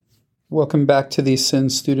Welcome back to the Sin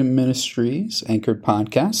Student Ministries Anchored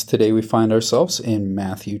Podcast. Today we find ourselves in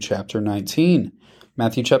Matthew chapter 19.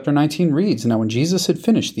 Matthew chapter 19 reads, "Now when Jesus had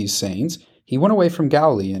finished these sayings, he went away from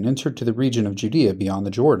Galilee and entered to the region of Judea beyond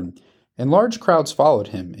the Jordan. And large crowds followed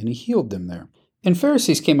him, and he healed them there. And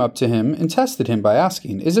Pharisees came up to him and tested him by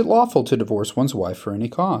asking, 'Is it lawful to divorce one's wife for any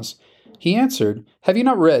cause?' He answered, 'Have you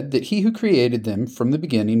not read that he who created them from the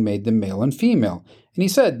beginning made them male and female? And he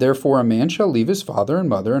said, Therefore a man shall leave his father and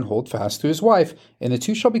mother and hold fast to his wife, and the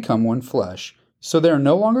two shall become one flesh. So they are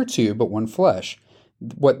no longer two, but one flesh.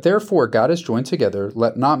 What therefore God has joined together,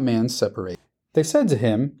 let not man separate.' They said to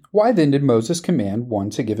him, 'Why then did Moses command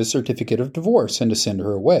one to give a certificate of divorce and to send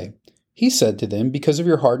her away?' He said to them, 'Because of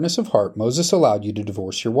your hardness of heart Moses allowed you to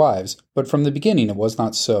divorce your wives, but from the beginning it was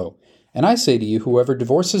not so. And I say to you, whoever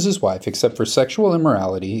divorces his wife except for sexual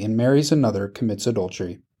immorality and marries another commits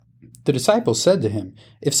adultery.' The disciples said to him,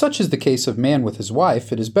 'If such is the case of man with his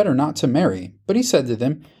wife, it is better not to marry.' But he said to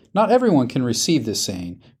them, 'Not everyone can receive this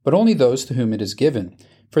saying, but only those to whom it is given.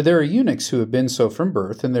 For there are eunuchs who have been so from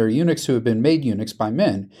birth, and there are eunuchs who have been made eunuchs by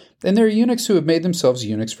men, and there are eunuchs who have made themselves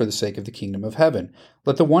eunuchs for the sake of the kingdom of heaven.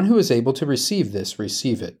 Let the one who is able to receive this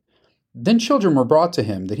receive it.' Then children were brought to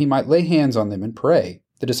him, that he might lay hands on them and pray.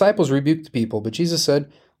 The disciples rebuked the people, but Jesus said,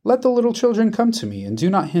 'Let the little children come to me, and do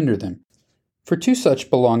not hinder them. For to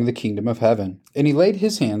such belong the kingdom of heaven.' And he laid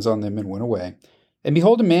his hands on them and went away. And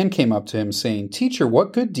behold, a man came up to him, saying, 'Teacher,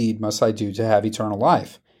 what good deed must I do to have eternal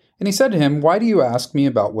life?' And he said to him, 'Why do you ask me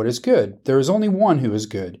about what is good? There is only one who is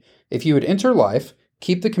good. If you would enter life,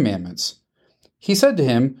 keep the commandments.' He said to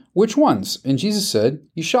him, 'Which ones?' And Jesus said,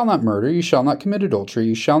 'You shall not murder, you shall not commit adultery,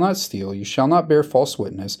 you shall not steal, you shall not bear false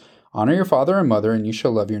witness, honor your father and mother, and you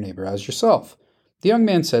shall love your neighbor as yourself.' The young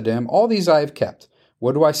man said to him, 'All these I have kept.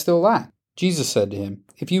 What do I still lack?' Jesus said to him,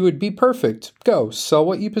 'If you would be perfect, go, sell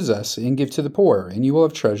what you possess, and give to the poor, and you will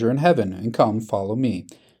have treasure in heaven, and come, follow me.'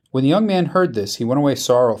 When the young man heard this, he went away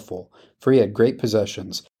sorrowful, for he had great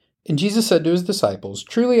possessions. And Jesus said to his disciples,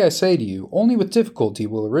 'Truly I say to you, only with difficulty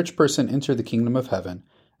will a rich person enter the kingdom of heaven.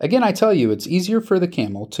 Again I tell you, it's easier for the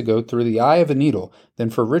camel to go through the eye of a needle than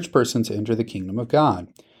for a rich person to enter the kingdom of God.'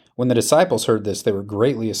 When the disciples heard this, they were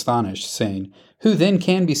greatly astonished, saying, 'Who then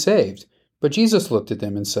can be saved?' But Jesus looked at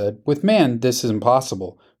them and said, 'With man this is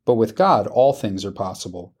impossible, but with God all things are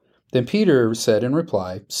possible.' Then Peter said in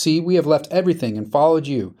reply, 'See, we have left everything and followed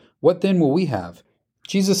you. What then will we have?'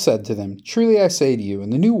 Jesus said to them, 'Truly I say to you, in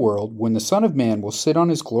the new world, when the Son of Man will sit on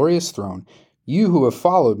his glorious throne, you who have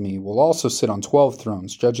followed me will also sit on 12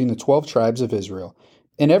 thrones, judging the 12 tribes of Israel.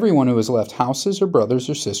 And everyone who has left houses or brothers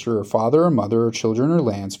or sister or father or mother or children or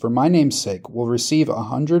lands for my name's sake will receive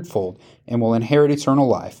 100-fold and will inherit eternal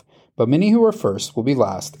life. But many who are first will be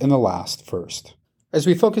last, and the last first.'" As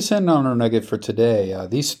we focus in on our nugget for today,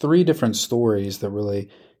 these three different stories that really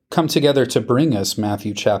come together to bring us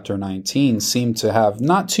Matthew chapter 19 seem to have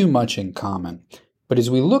not too much in common. But as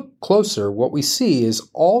we look closer, what we see is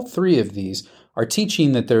all three of these are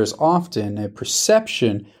teaching that there is often a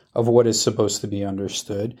perception of what is supposed to be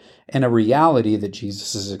understood and a reality that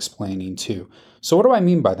Jesus is explaining too. So what do I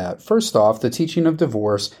mean by that? First off, the teaching of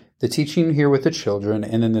divorce, the teaching here with the children,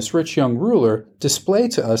 and then this rich young ruler display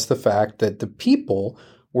to us the fact that the people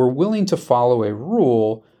were willing to follow a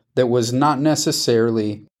rule that was not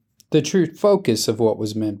necessarily the true focus of what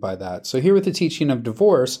was meant by that. So here with the teaching of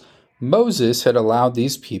divorce, Moses had allowed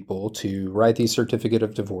these people to write these certificate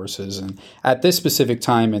of divorces, and at this specific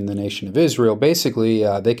time in the nation of Israel, basically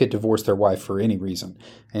they could divorce their wife for any reason.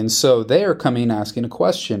 And so they are coming asking a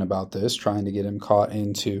question about this, trying to get him caught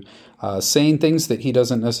into saying things that he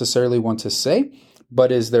doesn't necessarily want to say.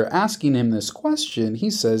 But as they're asking him this question, he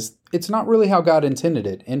says, it's not really how God intended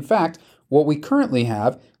it. In fact, what we currently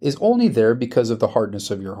have is only there because of the hardness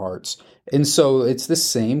of your hearts. And so it's the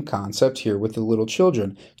same concept here with the little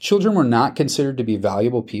children. Children were not considered to be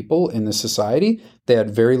valuable people in the society. They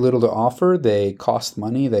had very little to offer. They cost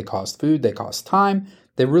money, they cost food, they cost time.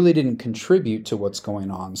 They really didn't contribute to what's going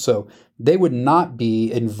on. So they would not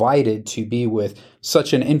be invited to be with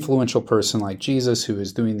such an influential person like Jesus, who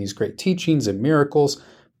is doing these great teachings and miracles.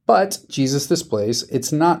 But Jesus displays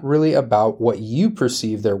it's not really about what you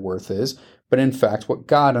perceive their worth is, but in fact what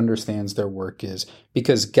God understands their work is,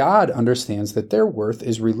 because God understands that their worth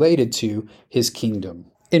is related to his kingdom.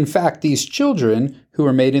 In fact, these children who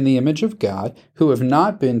are made in the image of God, who have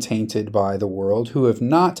not been tainted by the world, who have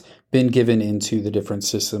not been given into the different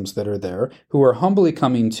systems that are there, who are humbly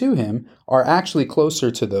coming to him, are actually closer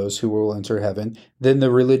to those who will enter heaven than the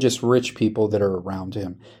religious rich people that are around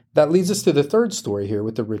him. That leads us to the third story here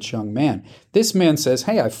with the rich young man. This man says,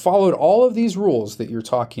 hey, I followed all of these rules that you're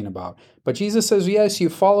talking about. But Jesus says, yes, you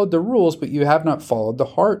followed the rules, but you have not followed the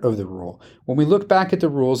heart of the rule. When we look back at the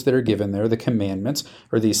rules that are given there, the commandments,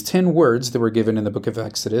 or these 10 words that were given in the book of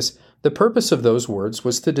Exodus, the purpose of those words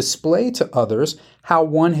was to display to others how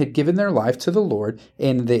one had given their life to the Lord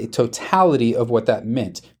and the totality of what that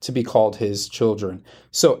meant to be called his children.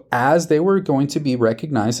 So as they were going to be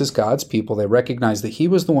recognized as God's people, they recognized that he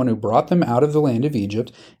was the one who brought them out of the land of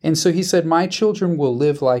Egypt. And so he said, my children will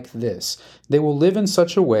live like this. They will live in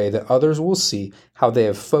such a way that others will see how they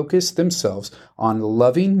have focused themselves on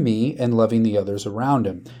loving me and loving the others around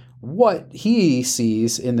him. What he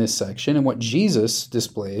sees in this section and what Jesus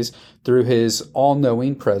displays through his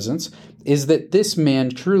all-knowing presence is that this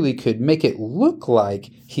man truly could make it look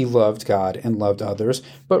like he loved God and loved others,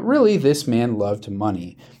 but really this man loved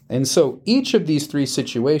money. And so each of these three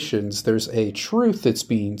situations, there's a truth that's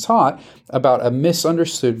being taught about a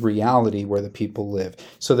misunderstood reality where the people live.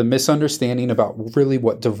 So the misunderstanding about really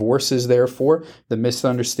what divorce is there for, the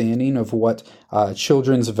misunderstanding of what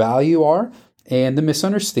children's value are, and the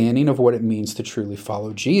misunderstanding of what it means to truly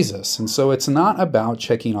follow Jesus. And so it's not about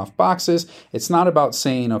checking off boxes. It's not about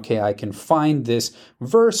saying, okay, I can find this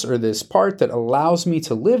verse or this part that allows me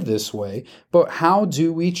to live this way, but how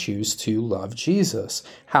do we choose to love Jesus?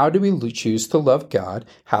 How do we choose to love God?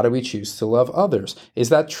 How do we choose to love others? Is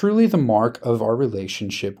that truly the mark of our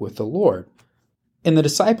relationship with the Lord? And the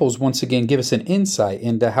disciples once again give us an insight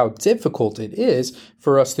into how difficult it is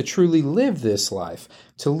for us to truly live this life,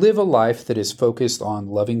 to live a life that is focused on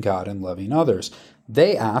loving God and loving others.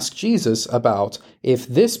 They ask Jesus about, if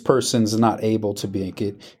this person's not able to make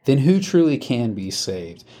it, then who truly can be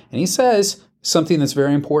saved? And he says something that's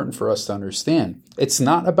very important for us to understand. It's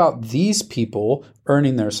not about these people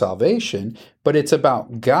earning their salvation, but it's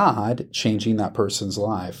about God changing that person's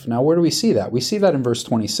life. Now, where do we see that? We see that in verse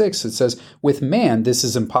 26. It says, with man, this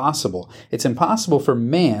is impossible. It's impossible for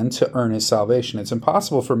man to earn his salvation. It's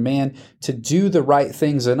impossible for man to do the right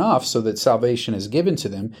things enough so that salvation is given to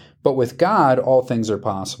them. But with God, all things are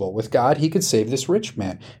possible. With God, he could save this rich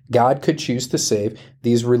man. God could choose to save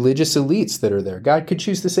these religious elites that are there. God could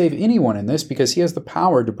choose to save anyone in this because he has the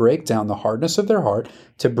power to break down the hardness of their heart,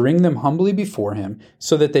 to bring them humbly before him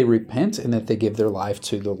so that they repent and that they give their life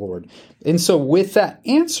to the Lord. And so with that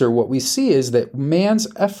answer, what we see is that man's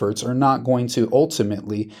efforts are not going to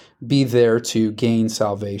ultimately be there to gain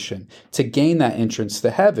salvation, to gain that entrance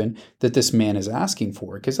to heaven that this man is asking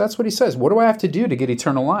for. Because that's what he says. What do I have to do to get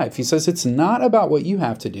eternal life? He says it's not about what you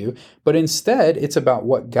have to do, but instead it's about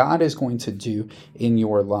what God is going to do in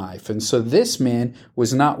your life. And so this man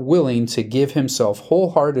was not willing to give himself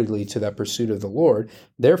wholeheartedly to that pursuit of the Lord.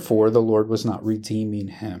 Therefore, the Lord was not redeeming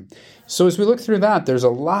him. So as we look through that, there's a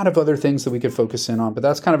lot of other things that we could focus in on, but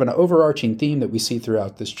that's kind of an overarching theme that we see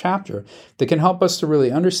throughout this chapter that can help us to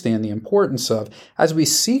really understand the importance of, as we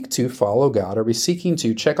seek to follow God, are we seeking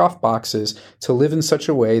to check off boxes, to live in such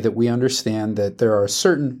a way that we understand that there are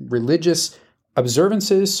certain religious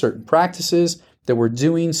observances, certain practices that we're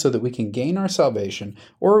doing so that we can gain our salvation,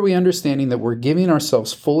 or are we understanding that we're giving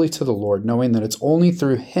ourselves fully to the Lord, knowing that it's only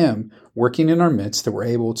through him working in our midst that we're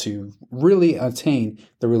able to really attain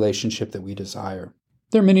the relationship that we desire?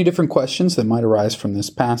 There are many different questions that might arise from this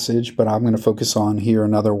passage, but I'm going to focus on here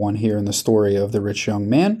another one here in the story of the rich young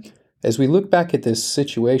man. As we look back at this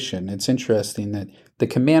situation, it's interesting that the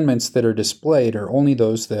commandments that are displayed are only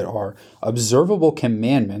those that are observable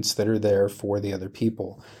commandments that are there for the other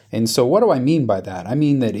people. And so what do I mean by that? I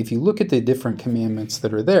mean that if you look at the different commandments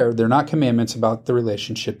that are there, they're not commandments about the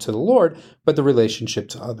relationship to the Lord, but the relationship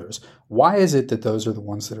to others. Why is it that those are the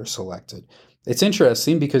ones that are selected? It's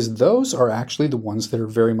interesting because those are actually the ones that are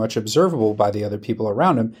very much observable by the other people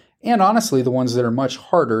around him, and honestly, the ones that are much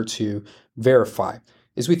harder to verify.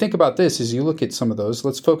 As we think about this, as you look at some of those,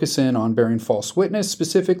 let's focus in on bearing false witness,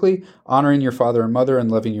 specifically honoring your father and mother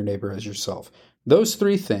and loving your neighbor as yourself. Those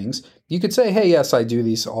three things, you could say, hey, yes, I do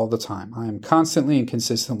these all the time. I am constantly and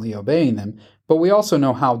consistently obeying them, but we also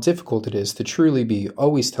know how difficult it is to truly be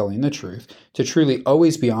always telling the truth, to truly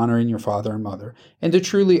always be honoring your father and mother, and to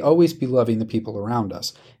truly always be loving the people around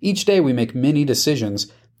us. Each day we make many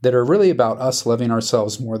decisions that are really about us loving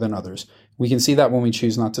ourselves more than others. We can see that when we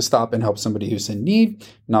choose not to stop and help somebody who's in need,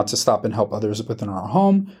 not to stop and help others within our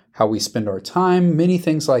home, how we spend our time, many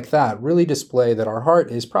things like that really display that our heart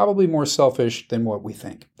is probably more selfish than what we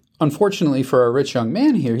think. Unfortunately for our rich young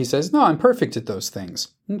man here, he says, no, I'm perfect at those things.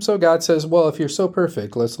 And so God says, well, if you're so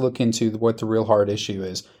perfect, let's look into what the real hard issue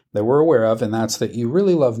is that we're aware of, and that's that you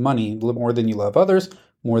really love money more than you love others,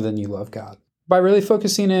 more than you love God. By really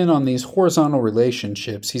focusing in on these horizontal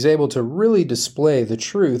relationships, he's able to really display the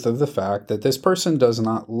truth of the fact that this person does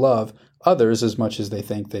not love others as much as they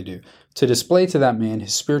think they do, to display to that man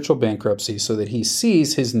his spiritual bankruptcy so that he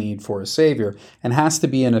sees his need for a Savior and has to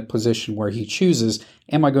be in a position where he chooses,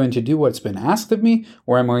 am I going to do what's been asked of me,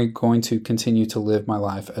 or am I going to continue to live my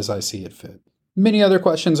life as I see it fit? Many other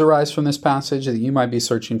questions arise from this passage that you might be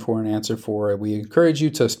searching for an answer for. We encourage you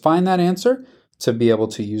to find that answer, to be able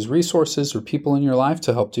to use resources or people in your life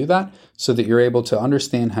to help do that so that you're able to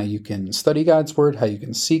understand how you can study God's Word, how you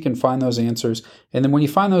can seek and find those answers. And then when you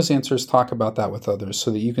find those answers, talk about that with others so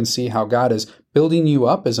that you can see how God is building you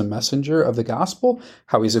up as a messenger of the gospel,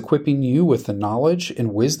 how He's equipping you with the knowledge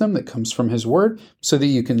and wisdom that comes from His Word so that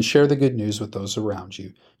you can share the good news with those around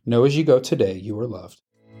you. Know as you go today, you are loved.